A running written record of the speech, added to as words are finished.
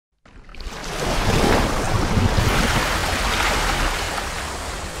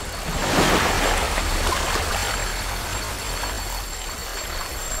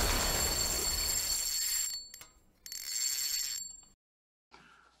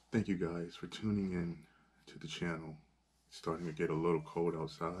Thank you guys for tuning in to the channel. It's starting to get a little cold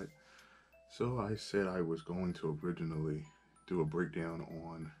outside, so I said I was going to originally do a breakdown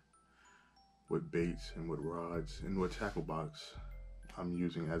on what baits and what rods and what tackle box I'm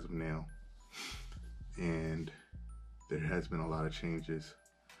using as of now. And there has been a lot of changes.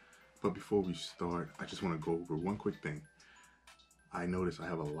 But before we start, I just want to go over one quick thing. I noticed I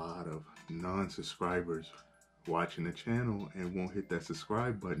have a lot of non-subscribers watching the channel and won't hit that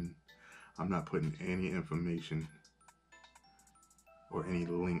subscribe button. I'm not putting any information or any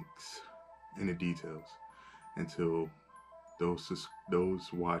links in the details until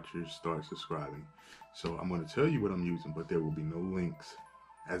those watchers start subscribing. So I'm going to tell you what I'm using, but there will be no links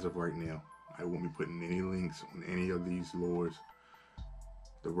as of right now. I won't be putting any links on any of these lures,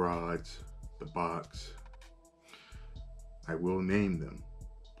 the rods, the box. I will name them,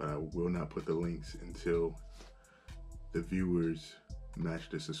 but I will not put the links until the viewers match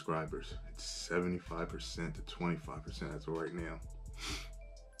the subscribers. It's 75% to 25% as of right now.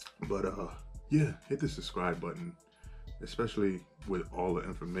 But yeah, hit the subscribe button, especially with all the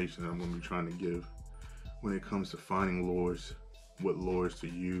information I'm going to be trying to give when it comes to finding lures, what lures to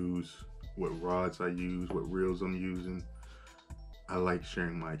use, what rods I use, what reels I'm using. I like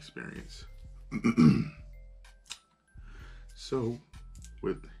sharing my experience. So,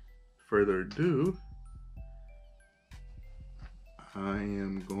 with further ado, I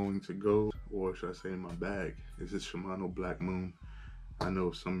am going to go, or should I say in my bag, is this Shimano Black Moon. I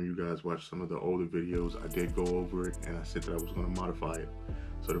know some of you guys watched some of the older videos. I did go over it, and I said that I was going to modify it.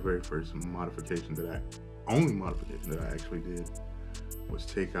 So the very first modification only modification that I actually did was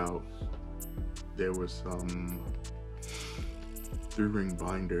take out, there was some 3-ring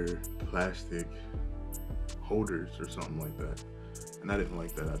binder plastic holders or something like that, and I didn't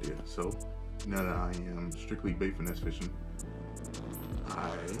like that idea. So now that I am strictly bait finesse fishing,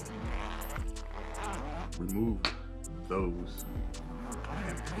 I removed those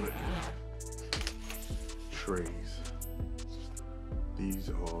and put trays. These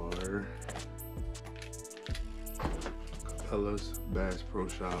are Capella's Bass Pro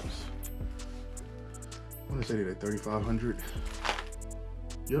Shops. I want to say they're 3,500.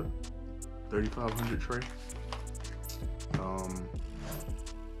 Yep, 3,500 tray.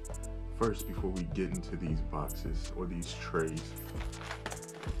 First, before we get into these boxes or these trays,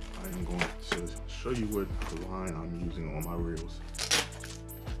 I'm going to show you what line I'm using on my reels.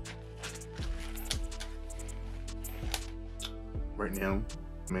 Right now,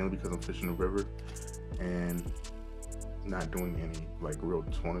 mainly because I'm fishing the river and not doing any like real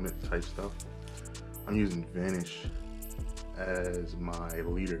tournament type stuff, I'm using Vanish as my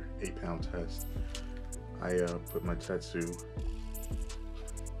leader 8-pound test. I put my Tetsu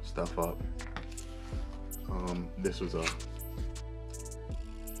stuff up. This was a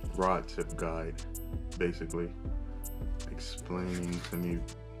rod tip guide, basically explaining to me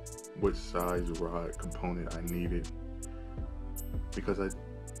what size rod component I needed, because I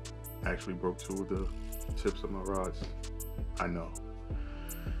actually broke 2 of the tips of my rods. I know.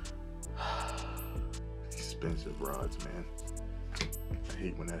 Expensive rods, man. I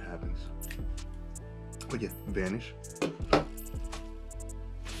hate when that happens. But yeah, Vanish.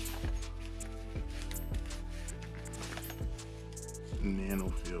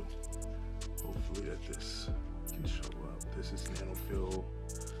 Nanofil. Hopefully that this can show up. This is Nanofil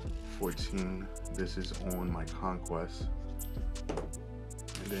 14. This is on my Conquest.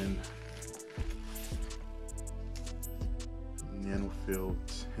 And then Nanofil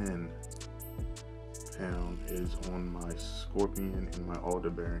 10 pound is on my Scorpion and my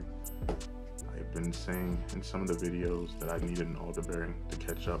Aldebaran. I've been saying in some of the videos that I needed an Aldebaran to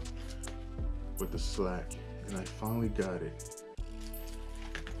catch up with the slack, and I finally got it.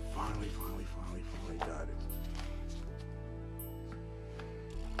 Finally got it.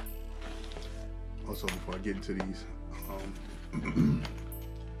 Also, before I get into these,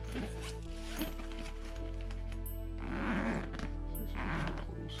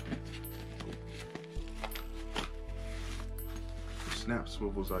 snap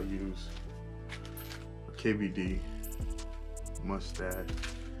swivels I use a KVD Mustache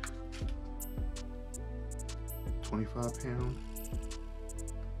 25-pound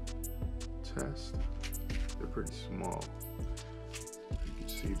test. They're pretty small. You can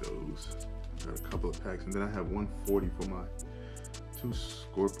see those. Got a couple of packs, and then I have 140 for my 2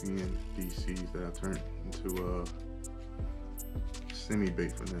 Scorpion DCs that I turned into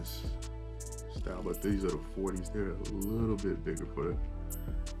semi-bait finesse style, but these are the 40s. They're a little bit bigger for the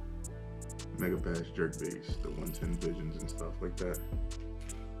Mega Bass jerk baits, the 110 Visions and stuff like that.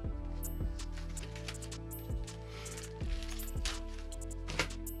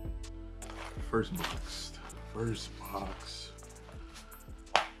 first box. First box.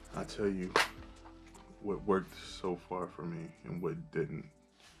 I'll tell you what worked so far for me and what didn't.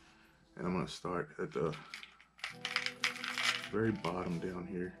 And I'm gonna start at the very bottom down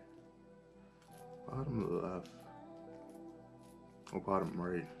here. Bottom left. Or bottom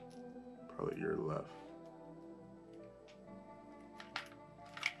right. Probably your left.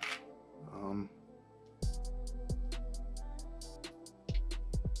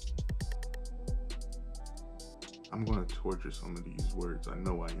 I'm going to torture some of these words. I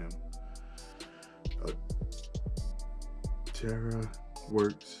know I am. Terra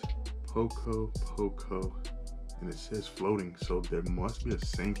works, Pocopoco, and it says floating, so there must be a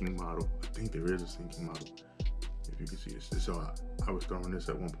sinking model. I think there is a sinking model. If you can see this. So I was throwing this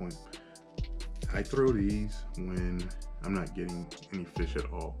at one point. I throw these when I'm not getting any fish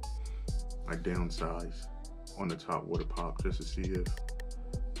at all. I downsize on the top water pop just to see if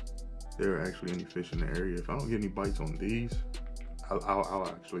there are actually any fish in the area. If I don't get any bites on these, I'll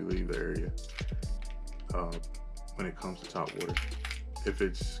actually leave the area when it comes to top water. If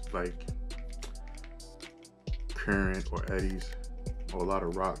it's like current or eddies or a lot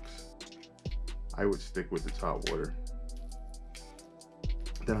of rocks, I would stick with the top water.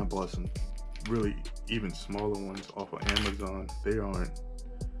 Then I bought some really even smaller ones off of Amazon. They aren't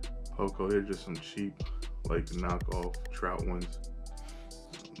Poco, they're just some cheap like knockoff trout ones.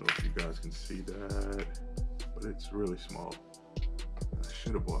 I don't know if you guys can see that, but it's really small. I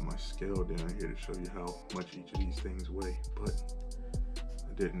should have bought my scale down here to show you how much each of these things weigh, but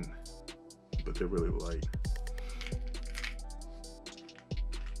I didn't. But they're really light.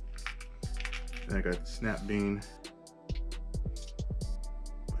 And I got the Snap Bean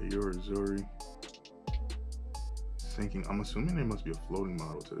by Yo-Zuri. Sinking. I'm assuming there must be a floating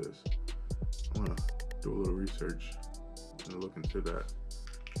model to this. I'm gonna do a little research and look into that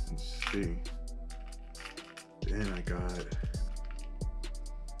and see. Then I got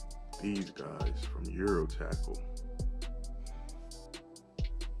these guys from Eurotackle.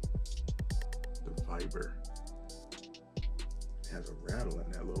 The Viber. It has a rattle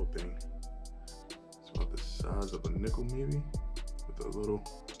in that little thing. It's about the size of a nickel maybe, with a little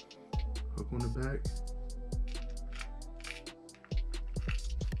hook on the back.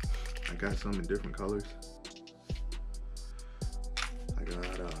 I got some in different colors. I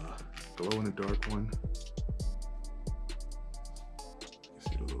got a glow in the dark one. You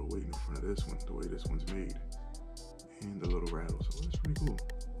can see the little weight in front of this one, the way this one's made, and the little rattle, so that's pretty cool.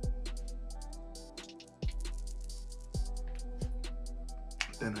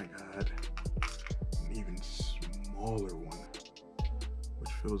 Then I got an even smaller one,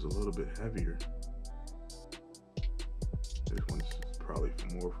 which feels a little bit heavier. This one's probably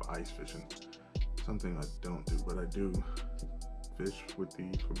more for ice fishing. Something I don't do, but I do fish with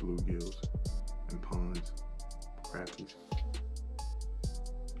these for bluegills and ponds, crappies.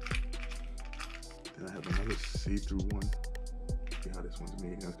 Then I have another see-through one. See how this one's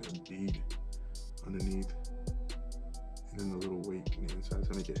made. It's got a bead underneath, and then the little weight on the inside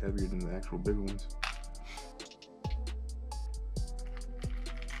to make it heavier than the actual bigger ones.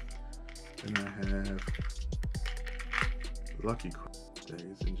 Then I have Luckycraft. That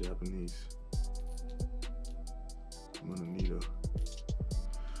is in Japanese. I'm gonna need a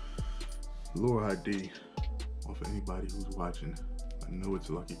lure ID off of anybody who's watching. I know it's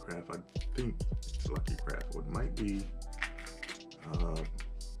Luckycraft. I think it's Luckycraft. Or it might be.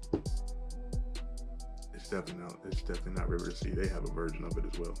 It's definitely not River to Sea. They have a version of it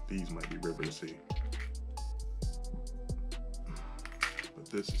as well. These might be River to Sea. But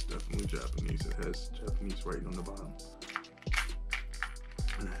this is definitely Japanese. It has Japanese writing on the bottom.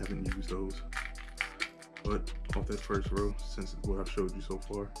 And I haven't used those. But off that first row, since what I've showed you so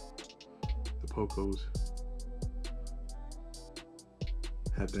far, the Pocos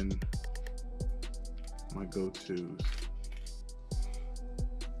have been my go-tos.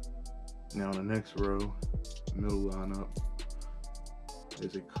 Now on the next row, middle lineup,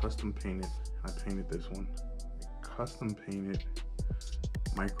 is a custom painted, I painted this one, a custom painted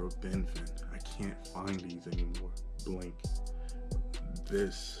micro thin fin. I can't find these anymore, blink.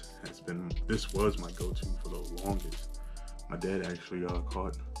 This was my go-to for the longest. My dad actually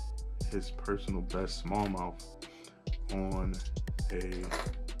caught his personal best smallmouth on a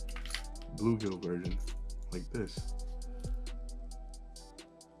bluegill version like this.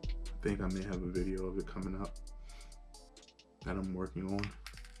 I think I may have a video of it coming up that I'm working on.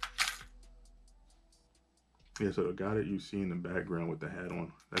 Yeah, so the guy that you see in the background with the hat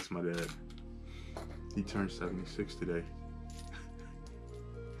on, that's my dad. He turned 76 today.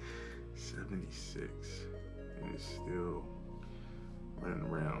 76, and is still running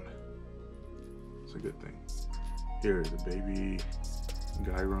around. It's a good thing. Here is a baby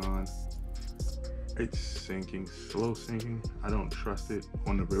Giron. It's sinking, slow sinking. I don't trust it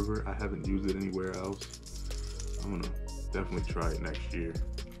on the river. I haven't used it anywhere else. I'm gonna definitely try it next year.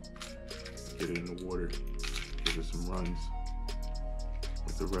 Get it in the water, give it some runs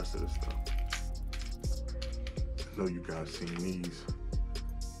with the rest of the stuff. I know you guys seen these.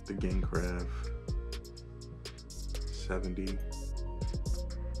 The Game Craft 70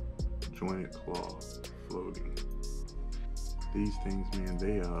 jointed claw floating. These things, man,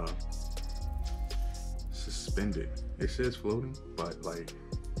 they suspended. It says floating, but like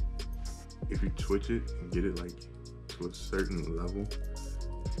if you twitch it and get it like to a certain level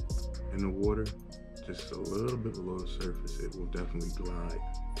in the water, just a little bit below the surface, it will definitely glide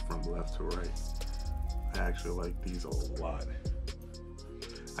from left to right. I actually like these a lot.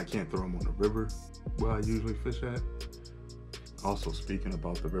 I can't throw them on the river where I usually fish at. Also, speaking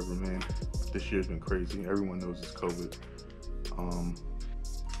about the river, man, this year's been crazy. Everyone knows it's COVID.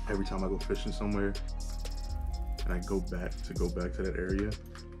 Every time I go fishing somewhere and I go back to that area,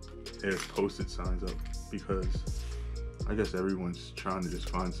 there's posted signs up because I guess everyone's trying to just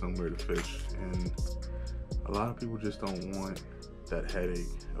find somewhere to fish, and a lot of people just don't want that headache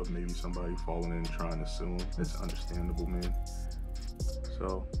of maybe somebody falling in and trying to sue them. It's understandable, man.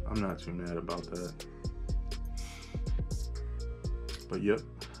 So I'm not too mad about that. But yep,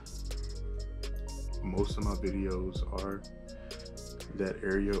 most of my videos are that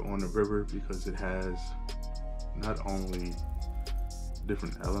area on the river because it has not only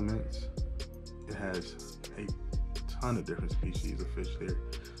different elements, it has a ton of different species of fish there.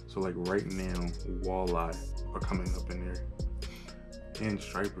 So like right now, walleye are coming up in there, and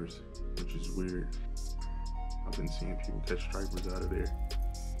stripers, which is weird. I've been seeing people catch stripers out of there.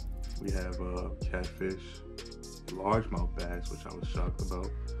 We have catfish, largemouth bass, which I was shocked about.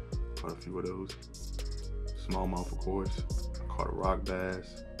 Caught a few of those. Smallmouth, of course. I caught a rock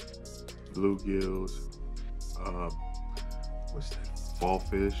bass, bluegills, what's that? Fall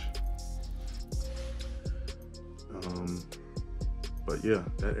fish. But yeah,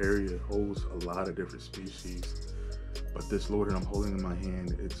 that area holds a lot of different species. But this lure that I'm holding in my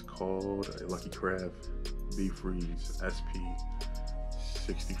hand, it's called a Luckycraft B-Freeze SP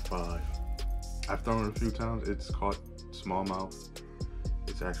 65. I've thrown it a few times. It's caught smallmouth.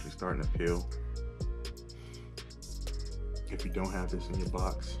 It's actually starting to peel. If you don't have this in your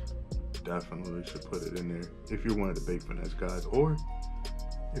box, definitely should put it in there. If you're one of the bait finesse guys, or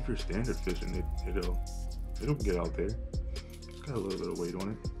if you're standard fishing, it'll get out there. It's got a little bit of weight on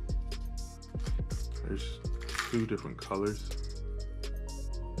it. There's 2 different colors.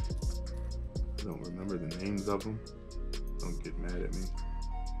 I don't remember the names of them. Don't get mad at me.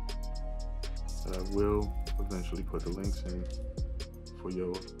 But I will eventually put the links in for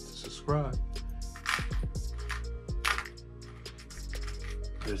y'all to subscribe.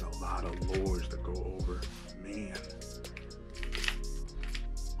 There's a lot of lures to go over, man.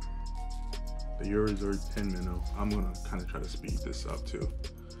 The Yo-Zuri pin minnow. I'm gonna kind of try to speed this up too.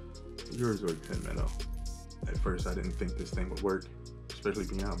 The Yo-Zuri pin minnow. At first, I didn't think this thing would work, especially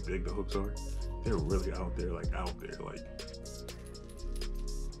being how big the hooks are. They're really out there. Like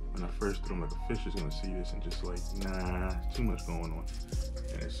when I first threw them, like a fish is gonna see this and just like, nah, too much going on.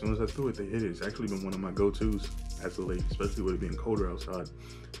 And as soon as I threw it, they hit it. It's actually been one of my go-tos as of late, especially with it being colder outside.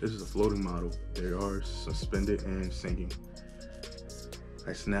 This is a floating model. They are suspended and sinking.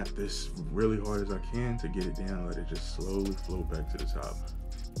 I snap this really hard as I can to get it down, let it just slowly float back to the top.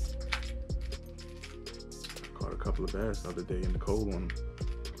 I caught a couple of bass the other day in the cold one.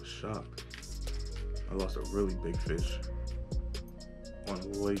 I was shocked. I lost a really big fish on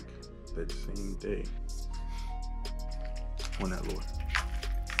the lake that same day on that lure.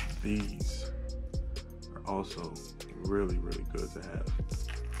 These are also really, really good to have.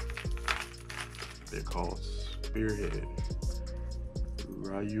 They're called Spearhead.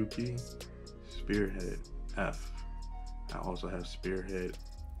 Ryuki Spearhead F. I also have Spearhead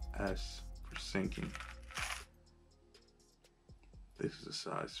S for sinking. This is a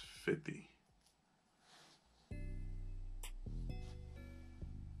size 50.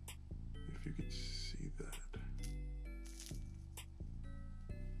 If you could see that.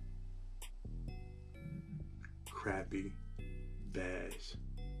 Crappie, bass,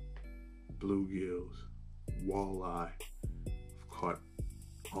 bluegills, walleye. I've caught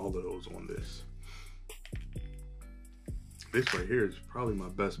all of those on this. This right here is probably my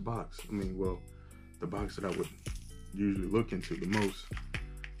best box. I mean, well, the box that I would usually look into the most,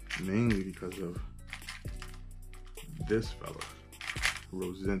 mainly because of this fella,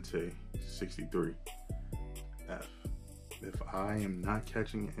 Rozante 63 F. If I am not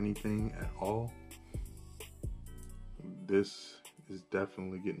catching anything at all, this is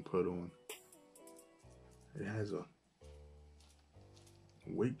definitely getting put on. It has a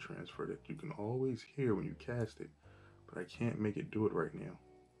weight transfer that you can always hear when you cast it, but I can't make it do it right now.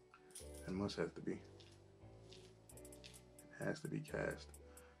 It must have to be. It has to be cast,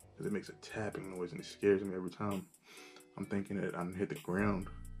 because it makes a tapping noise and it scares me every time. I'm thinking that I'm hit the ground,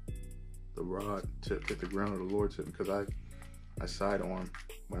 the rod tip hit the ground or the lure tip, because I sidearm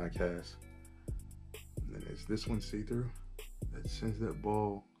when I cast. And then is this one see-through? That sends that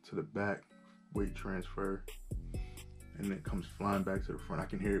ball to the back, weight transfer, and then it comes flying back to the front. I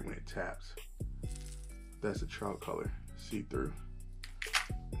can hear it when it taps. That's a trout color, see-through.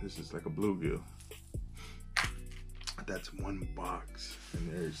 This is like a bluegill. That's one box,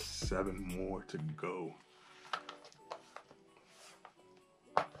 and there's 7 more to go.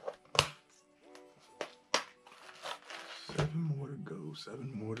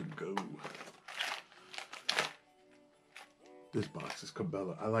 Seven more to go. This box is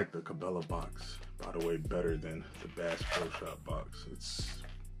Cabela. I like the Cabela box, by the way, better than the Bass Pro Shop box. It's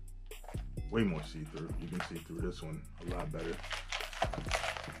way more see-through. You can see through this one a lot better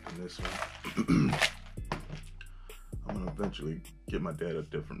than this one. I'm gonna eventually get my dad a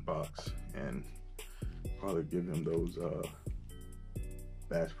different box and probably give him those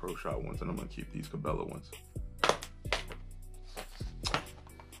Bass Pro Shop ones, and I'm gonna keep these Cabela ones.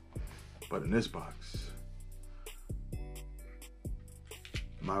 But in this box,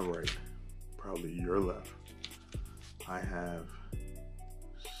 my right, probably your left, I have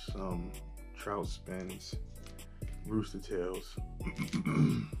some trout spins, rooster tails.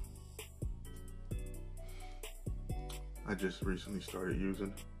 I just recently started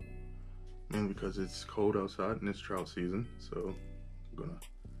using, mainly because it's cold outside and it's trout season, so I'm gonna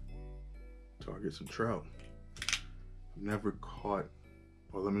target some trout. I've never caught,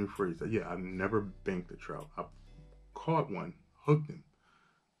 well, let me rephrase that. Yeah, I've never banked a trout. I've caught one, hooked him,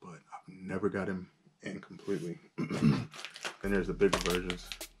 but I've never got him in completely. And there's the bigger versions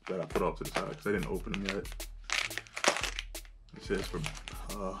that I put off to the side because I didn't open them yet. It says for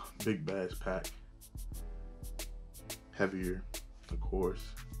big bass pack, heavier, of course,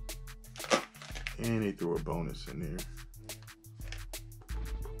 and they threw a bonus in there.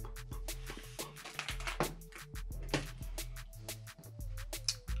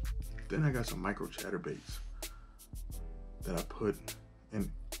 Then I got some micro chatterbaits that I put in.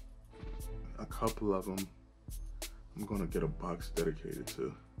 A couple of them, I'm gonna get a box dedicated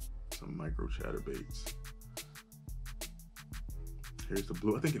to some micro chatterbaits. Here's the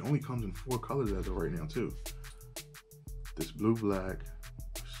blue. I think it only comes in 4 colors as of right now too. This blue black,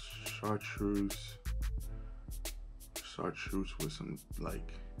 chartreuse with some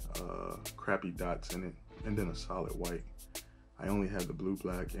like crappy dots in it, and then a solid white. I only have the blue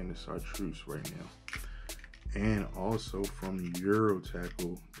black and the chartreuse right now. And also from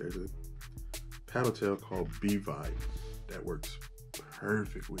Eurotackle, there's a paddle tail called B-Vibe that works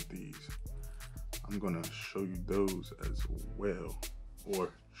perfect with these. I'm gonna show you those as well,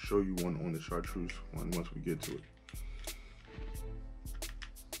 or show you one on the chartreuse one once we get to it.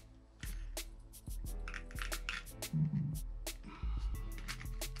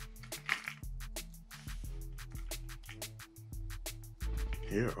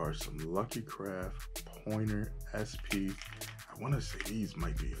 Here are some Luckycraft Pointer SP. I want to say these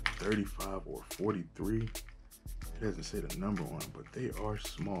might be a 35 or 43. It doesn't say the number on them, but they are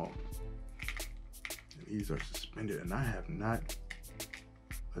small. And these are suspended, and I have not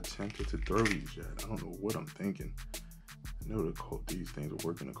attempted to throw these yet. I don't know what I'm thinking. I know these things will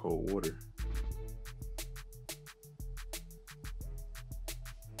work in the cold water.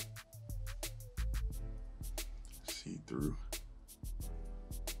 See through.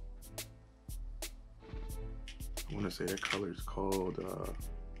 I want to say that color is called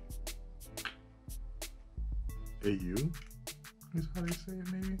AU. Is how they say it,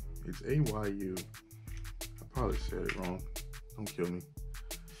 maybe? It's AYU. I probably said it wrong. Don't kill me.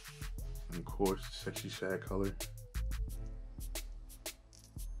 And of course, sexy shad color.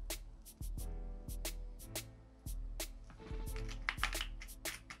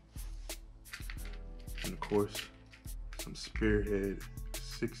 And of course, some Spearhead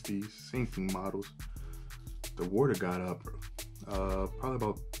 60s sinking models. The water got up probably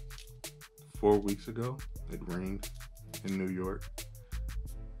about 4 weeks ago. It rained in New York,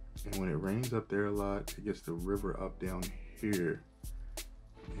 and when it rains up there a lot, it gets the river up down here,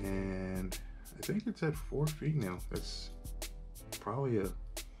 and I think it's at 4 feet now. That's probably a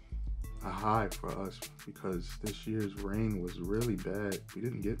high for us because this year's rain was really bad. We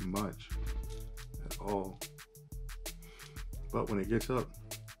didn't get much at all, but when it gets up,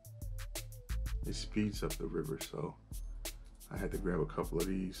 it speeds up the river, so I had to grab a couple of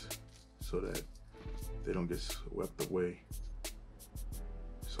these so that they don't get swept away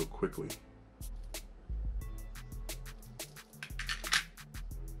so quickly.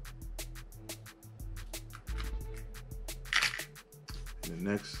 And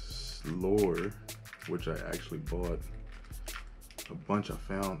the next lure, which I actually bought a bunch I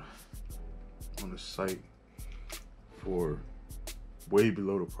found on the site for way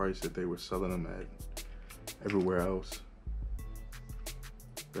below the price that they were selling them at everywhere else,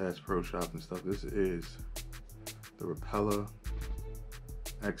 Bass Pro Shop and stuff. This is the Rapala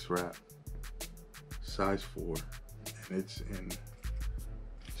X-Wrap size 4, and it's in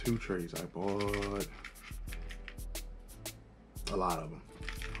 2 trays. I bought a lot of them.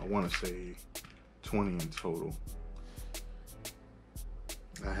 I want to say 20 in total.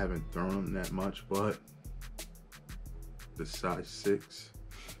 I haven't thrown them that much, but the size 6,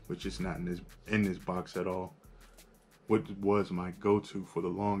 which is not in this box at all, what was my go-to for the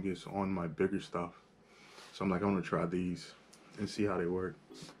longest on my bigger stuff. So I'm like, I'm gonna try these and see how they work.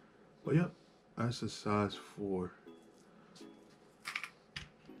 But yep, that's a size 4.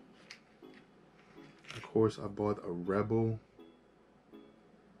 Of course, I bought a Rebel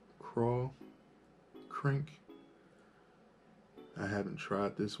Crawl Crank. I haven't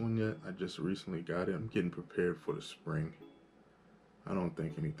tried this one yet. I just recently got it. I'm getting prepared for the spring. I don't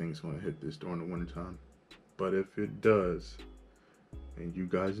think anything's gonna hit this during the winter time. But if it does, and you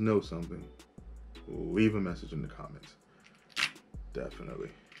guys know something, leave a message in the comments. Definitely.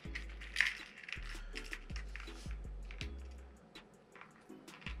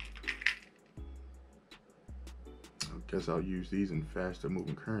 I guess I'll use these in faster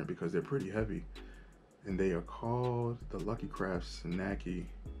moving current because they're pretty heavy. And they are called the Luckycraft Snacky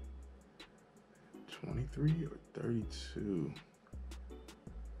 23 or 32.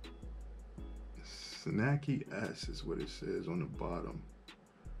 Snacky S is what it says on the bottom.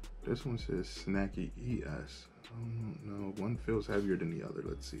 This one says Snacky ES. I don't know. One feels heavier than the other.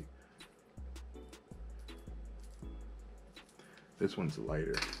 Let's see. This one's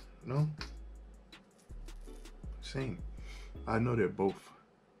lighter. No? Same. I know they're both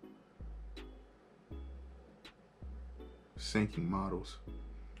sinking models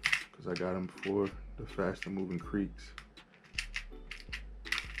because I got them for the faster moving creeks.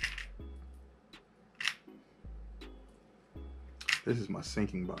 This is my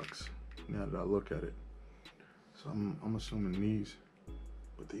sinking box now that I look at it. So I'm assuming these,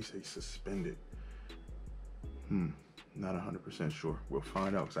 but these say suspended. Not 100% sure. We'll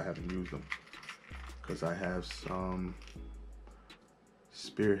find out because I haven't used them. Because I have some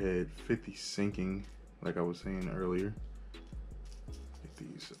Spearhead 50 sinking, like I was saying earlier. Get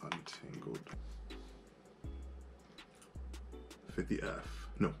these untangled. 50F,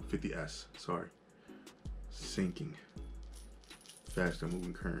 no, 50S, sorry. Sinking. Faster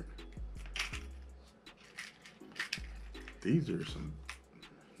moving current. These are some,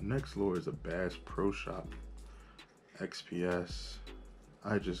 next lure is a Bass Pro Shop XPS.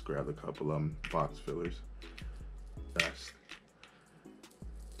 I just grabbed a couple of them, box fillers. Best.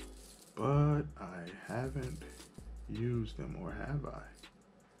 But I haven't used them, or have I?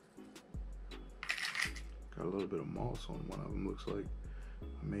 Got a little bit of moss on one of them, looks like.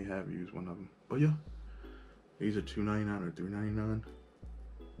 I may have used one of them. But yeah, these are $2.99 or $3.99.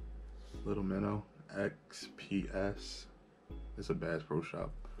 Little minnow XPS. It's a Bass Pro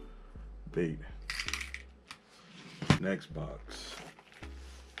Shop bait. Next box.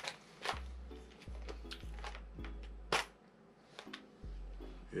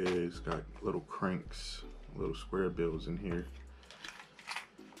 It's got little cranks, little square bills in here.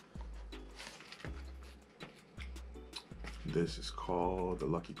 This is called the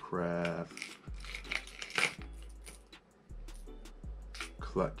Luckycraft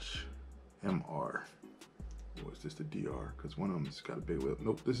Clutch MR. Or is this the DR? Because one of them's got a big wheel.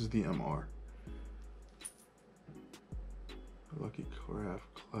 Nope, this is the MR. Luckycraft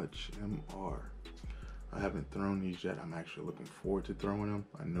Clutch MR. I haven't thrown these yet. I'm actually looking forward to throwing them.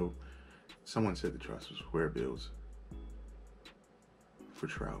 I know someone said to try some square bills for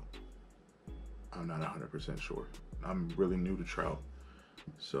trout. I'm not 100% sure. I'm really new to trout,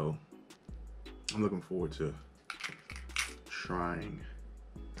 so I'm looking forward to trying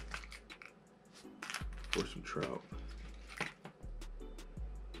for some trout.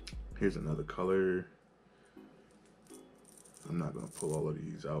 Here's another color. I'm not gonna pull all of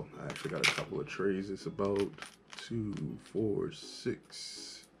these out. I actually got a couple of trays. It's about 2, 4,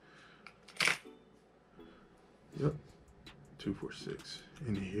 6. Yep, 2, 4, 6.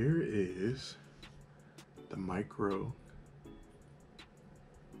 And here is the micro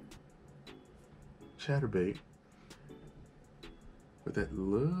Chatterbait with that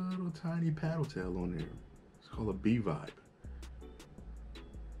little tiny paddle tail on there. It's called a B-Vibe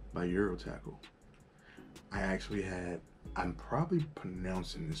by Eurotackle. I actually had, I'm probably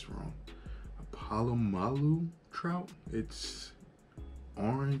pronouncing this wrong, a Palomalu trout. It's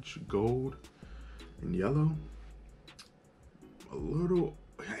orange, gold, and yellow. A little,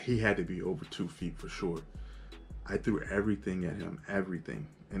 he had to be over 2 feet for sure. I threw everything at him, everything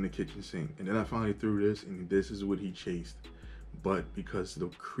in the kitchen sink. And then I finally threw this, and this is what he chased. But because the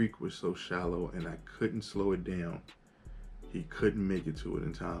creek was so shallow and I couldn't slow it down, he couldn't make it to it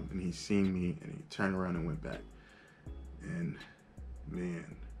in time. And he seen me and he turned around and went back. And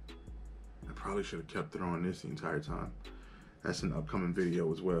man, I probably should have kept throwing this the entire time. That's an upcoming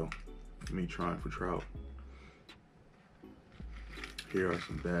video as well. Me trying for trout. Here are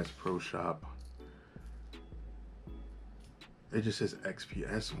some Bass Pro Shop. It just says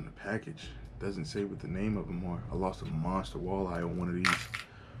XPS on the package. Doesn't say what the name of them are. I lost a monster walleye on one of these.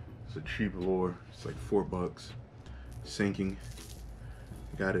 It's a cheap lure. It's like $4. Sinking.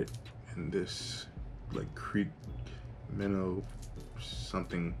 Got it in this like creek minnow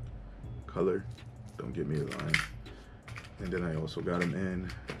something color. Don't get me lying. And then I also got them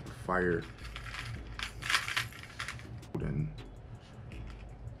in fire and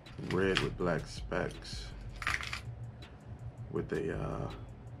red with black specks with a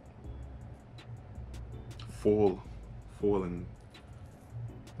foiling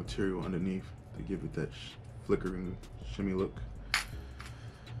material underneath to give it that flickering shimmy look.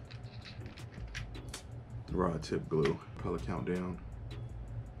 Rod tip glue. Color countdown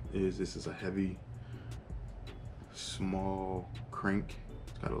is this is a heavy small crank.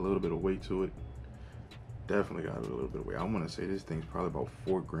 It's got a little bit of weight to it. Definitely got a little bit of weight. I want to say this thing's probably about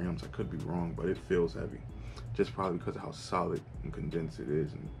 4 grams. I could be wrong, but it feels heavy. Just probably because of how solid and condensed it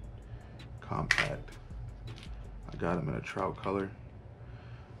is and compact. I got them in a trout color.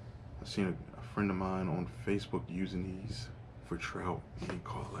 I've seen a friend of mine on Facebook using these for trout. He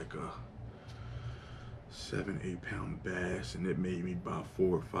caught like a 7-8 pound bass, and it made me buy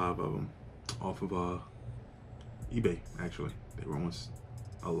 4 or 5 of them off of eBay. Actually, they were once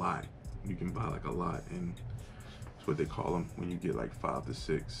a lot. You can buy like a lot, and that's what they call them when you get like 5 to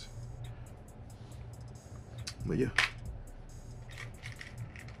 6. But yeah,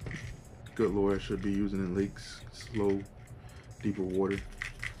 good lure. I should be using in lakes, slow, deeper water.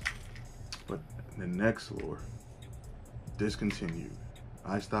 But the next lure, discontinued.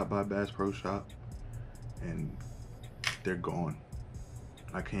 I stopped by Bass Pro Shop and they're gone.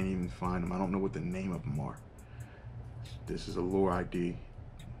 I can't even find them. I don't know what the name of them are. This is a lure ID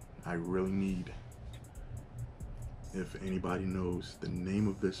I really need. If anybody knows the name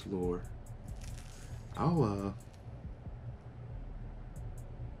of this lure, I'll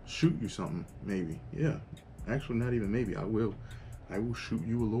shoot you something, maybe. Yeah, actually not even maybe, I will shoot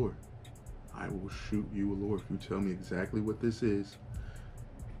you a lure. I will shoot you a lure if you tell me exactly what this is.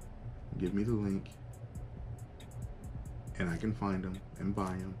 Give me the link and I can find them and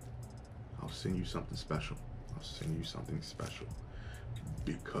buy them. I'll send you something special. I'll send you something special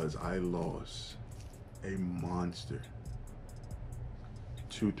because I lost a monster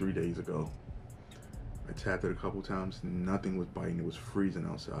 2-3 days ago. I tapped it a couple times, nothing was biting. It was freezing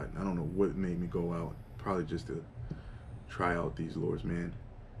outside. I don't know what made me go out, probably just to try out these lures, man.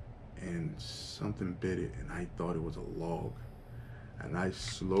 And something bit it and I thought it was a log. And I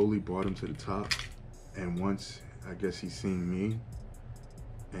slowly brought him to the top, and once I guess he seen me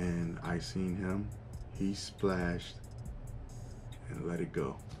and I seen him, he splashed and let it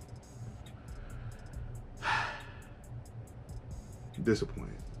go.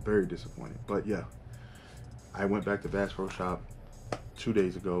 Disappointed, very disappointed. But yeah, I went back to Bass Pro Shop 2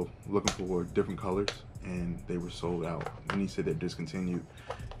 days ago looking for different colors and they were sold out. And he said they're discontinued.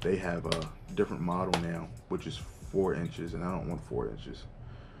 They have a different model now, which is 4 inches, and I don't want 4 inches.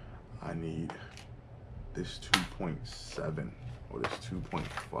 I need this 2.7 or this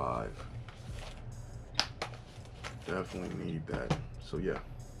 2.5. Definitely need that. So yeah,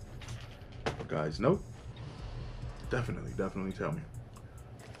 if guys know, definitely tell me.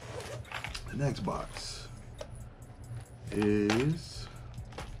 The next box is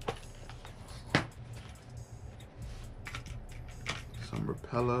some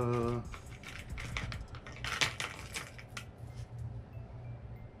Rapala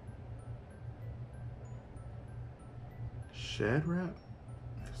shad wrap.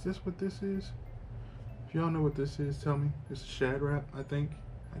 Is this what this is? If y'all know what this is, tell me. It's a shad wrap, I think.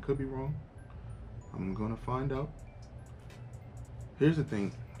 I could be wrong. I'm gonna find out. Here's the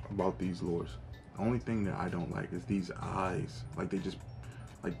thing about these lures. The only thing that I don't like is these eyes. Like they just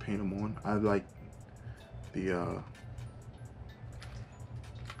like paint them on. I like the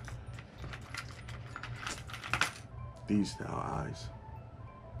these style eyes.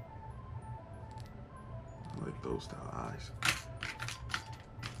 I like those style eyes.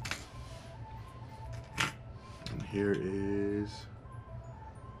 And here is,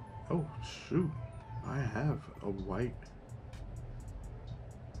 oh shoot, I have a white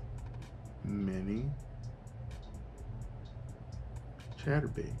mini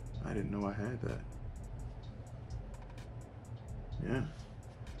chatterbait. I didn't know I had that. Yeah,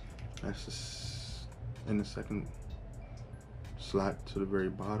 that's just in the second slot to the very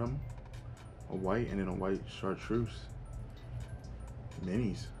bottom, a white and then a white chartreuse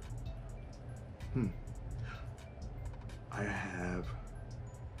minis. I have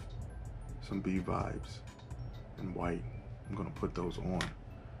some bee vibes in white. I'm gonna put those on.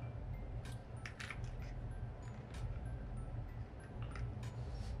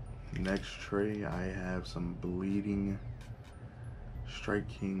 Next tray, I have some bleeding Strike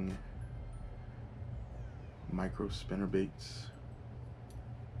King micro spinnerbaits.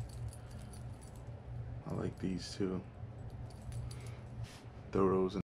 I like these too. Throw those in